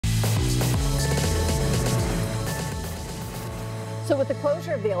So with the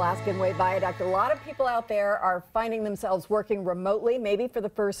closure of the Alaskan Way Viaduct, a lot of people out there are finding themselves working remotely, maybe for the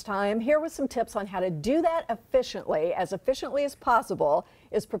first time. Here with some tips on how to do that efficiently as possible,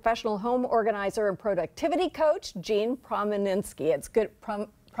 is professional home organizer and productivity coach, Jean Prominski. It's good.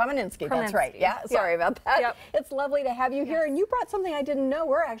 Prominski, that's right. Yeah, sorry about that. Yep. It's lovely to have you here, and you brought something I didn't know.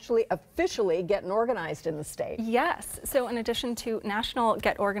 We're actually officially getting organized in the state. Yes, so in addition to National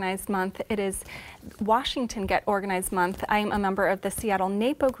Get Organized Month, it is Washington Get Organized Month. I'm a member of the Seattle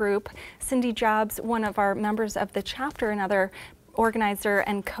NAPO group. Cindy Jobs, one of our members of the chapter, another organizer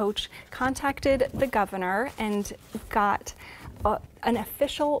and coach, contacted the governor and got an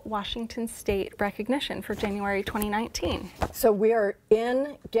official Washington State recognition for January 2019. So we are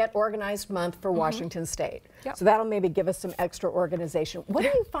in Get Organized Month for Washington State. Yep. So that'll maybe give us some extra organization. What do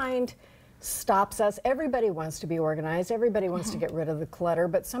you find stops us? Everybody wants to be organized. Everybody wants to get rid of the clutter,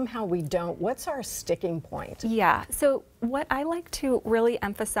 but somehow we don't. What's our sticking point? Yeah, so what I like to really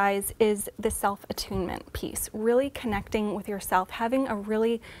emphasize is the self-attunement piece, really connecting with yourself, having a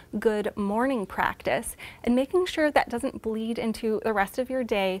really good morning practice, and making sure that doesn't bleed into the rest of your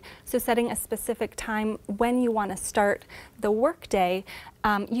day. So setting a specific time when you want to start the work day,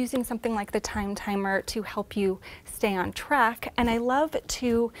 using something like the time timer to help you stay on track. And I love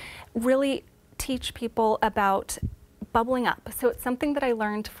to really teach people about bubbling up. So it's something that I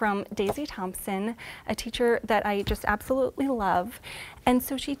learned from Daisy Thompson, a teacher that I just absolutely love. And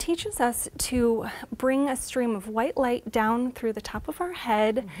so she teaches us to bring a stream of white light down through the top of our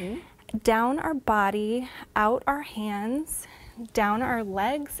head, down our body, out our hands, down our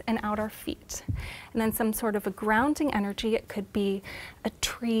legs, and out our feet. And then some sort of a grounding energy. It could be a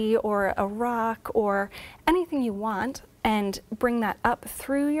tree or a rock or anything you want, and bring that up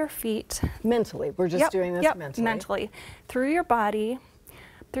through your feet. Mentally, we're just doing this mentally. Through your body,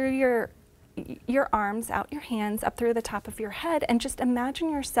 through your arms, out your hands, up through the top of your head, and just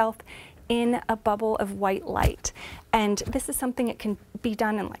imagine yourself in a bubble of white light. And this is something that can be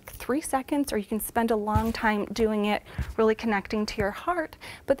done in like 3 seconds, or you can spend a long time doing it, really connecting to your heart.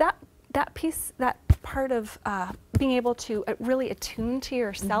 But that piece, that part of being able to really attune to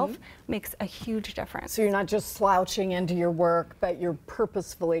yourself makes a huge difference. So you're not just slouching into your work, but you're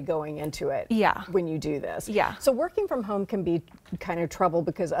purposefully going into it when you do this. Yeah. So working from home can be kind of trouble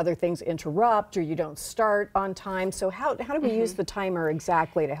because other things interrupt or you don't start on time. So how do we use the timer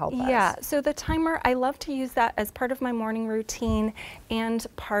exactly to help us? Yeah, so the timer, I love to use that as part of my morning routine and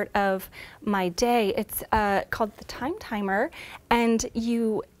part of my day. It's called the time timer, and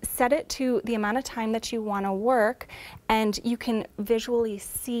you set it to the amount of time that you want to work, and you can visually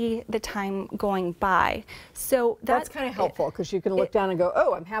see the time going by. So that's kind of helpful because you can look down and go,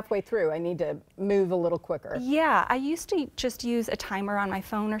 oh, I'm halfway through. I need to move a little quicker. Yeah, I used to just use a timer on my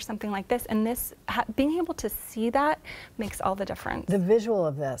phone or something like this, and this being able to see that makes all the difference. The visual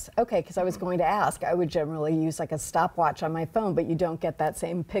of this. Okay, because I was going to ask, I would generally use like a stopwatch on my phone, but you don't get that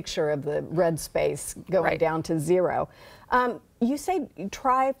same picture of the red space going down to 0. You say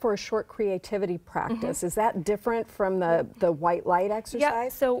try for a short creativity practice. Is that different from the white light exercise? Yeah,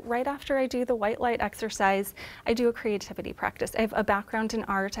 so right after I do the white light exercise, I do a creativity practice. I have a background in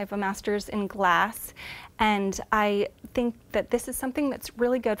art, I have a master's in glass, and I think that this is something that's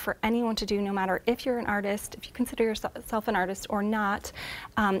really good for anyone to do, no matter if you're an artist, if you consider yourself an artist or not.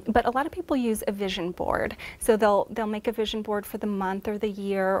 But a lot of people use a vision board. So they'll make a vision board for the month or the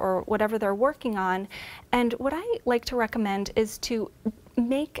year or whatever they're working on. And what I like to recommend is to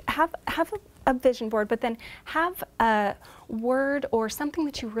have a vision board, but then have a word or something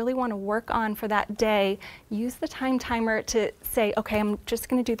that you really want to work on for that day. Use the time timer to say, okay, I'm just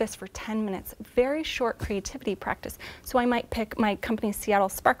going to do this for 10 minutes. Very short creativity practice. So I might pick my company's Seattle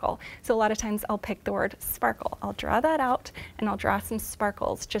Sparkle. So a lot of times I'll pick the word sparkle. I'll draw that out and I'll draw some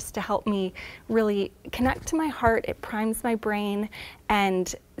sparkles just to help me really connect to my heart. It primes my brain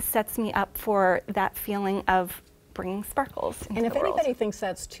and sets me up for that feeling of bringing sparkles into And if the world. anybody thinks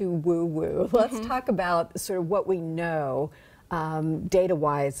that's too woo-woo, let's talk about sort of what we know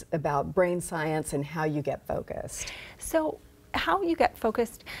data-wise about brain science and how you get focused. So how you get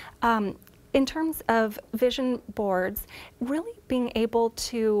focused, in terms of vision boards, really being able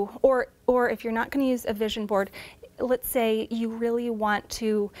to, or if you're not going to use a vision board, let's say you really want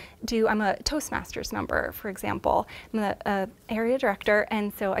to do, I'm a Toastmasters member, for example. I'm the area director,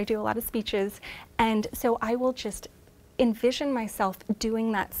 and so I do a lot of speeches, and so I will just envision myself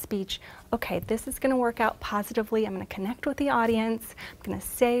doing that speech. Okay, this is going to work out positively. I'm going to connect with the audience. I'm going to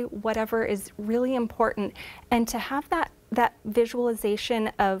say whatever is really important, and to have that visualization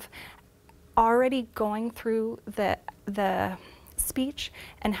of already going through the speech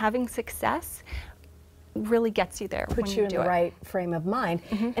and having success really gets you there. Puts you in the right frame of mind.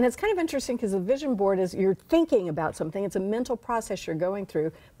 And it's kind of interesting because a vision board is you're thinking about something. It's a mental process you're going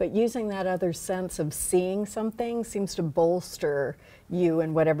through, but using that other sense of seeing something seems to bolster you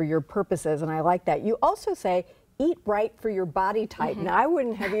and whatever your purpose is. And I like that. You also say, eat right for your body type. Now, I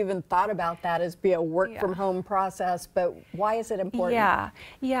wouldn't have even thought about that as be a work from home process, but why is it important?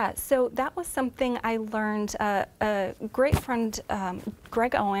 Yeah. So that was something I learned. A great friend,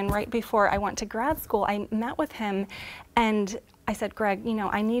 Greg Owen, right before I went to grad school, I met with him and I said, Greg, you know,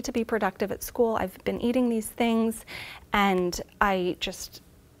 I need to be productive at school. I've been eating these things and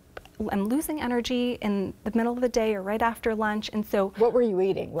I'm losing energy in the middle of the day or right after lunch, and so what were you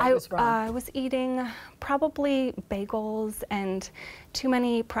eating? What was wrong? I was eating probably bagels and too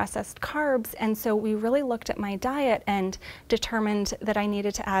many processed carbs, and so we really looked at my diet and determined that I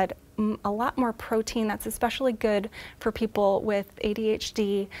needed to add a lot more protein. That's especially good for people with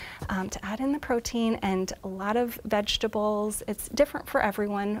ADHD, to add in the protein and a lot of vegetables. It's different for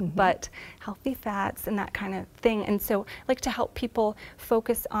everyone, but healthy fats and that kind of thing. And so I like to help people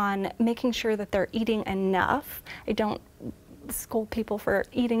focus on making sure that they're eating enough. I don't scold people for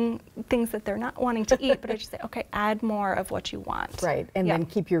eating things that they're not wanting to eat, but I just say, okay, add more of what you want. Right, and then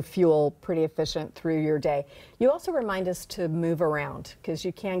keep your fuel pretty efficient through your day. You also remind us to move around because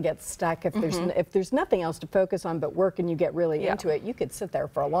you can get stuck if there's nothing else to focus on but work and you get really into it. You could sit there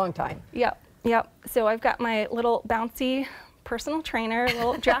for a long time. Yep. So I've got my little bouncy personal trainer,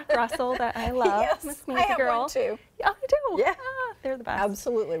 little Jack Russell that I love. Yes, I have one too. Oh, you do? Yeah. They're the best.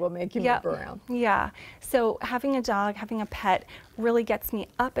 Absolutely, will make you move around. Yeah. So having a dog, having a pet really gets me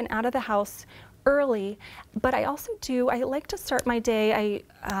up and out of the house early, but I also I like to start my day,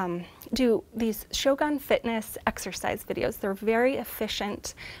 I do these Shogun Fitness exercise videos. They're very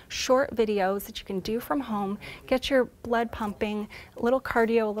efficient, short videos that you can do from home, get your blood pumping, a little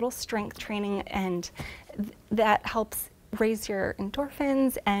cardio, a little strength training, and that helps raise your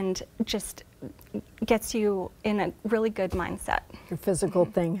endorphins and just gets you in a really good mindset. Your physical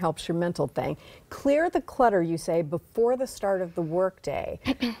thing helps your mental thing. Clear the clutter, you say, before the start of the workday.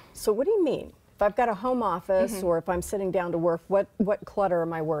 So what do you mean? If I've got a home office or if I'm sitting down to work, what clutter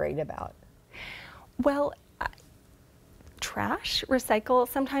am I worried about? Well, trash, recycle.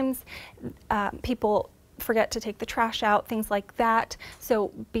 Sometimes people forget to take the trash out, things like that.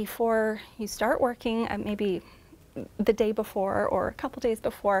 So before you start working, maybe the day before or a couple days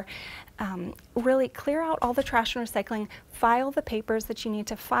before, really clear out all the trash and recycling, file the papers that you need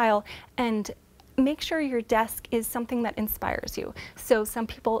to file, and make sure your desk is something that inspires you. So some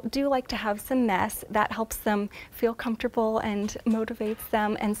people do like to have some mess that helps them feel comfortable and motivates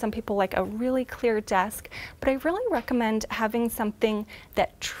them, and some people like a really clear desk. But I really recommend having something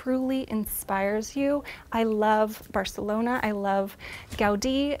that truly inspires you. I love Barcelona, I love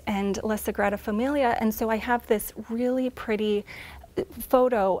Gaudí and La Sagrada Familia, and so I have this really pretty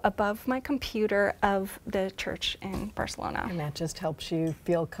photo above my computer of the church in Barcelona. And that just helps you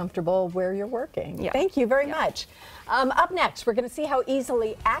feel comfortable where you're working. Yeah. Thank you very much. Up next, we're going to see how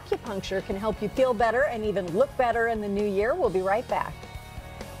easily acupuncture can help you feel better and even look better in the new year. We'll be right back.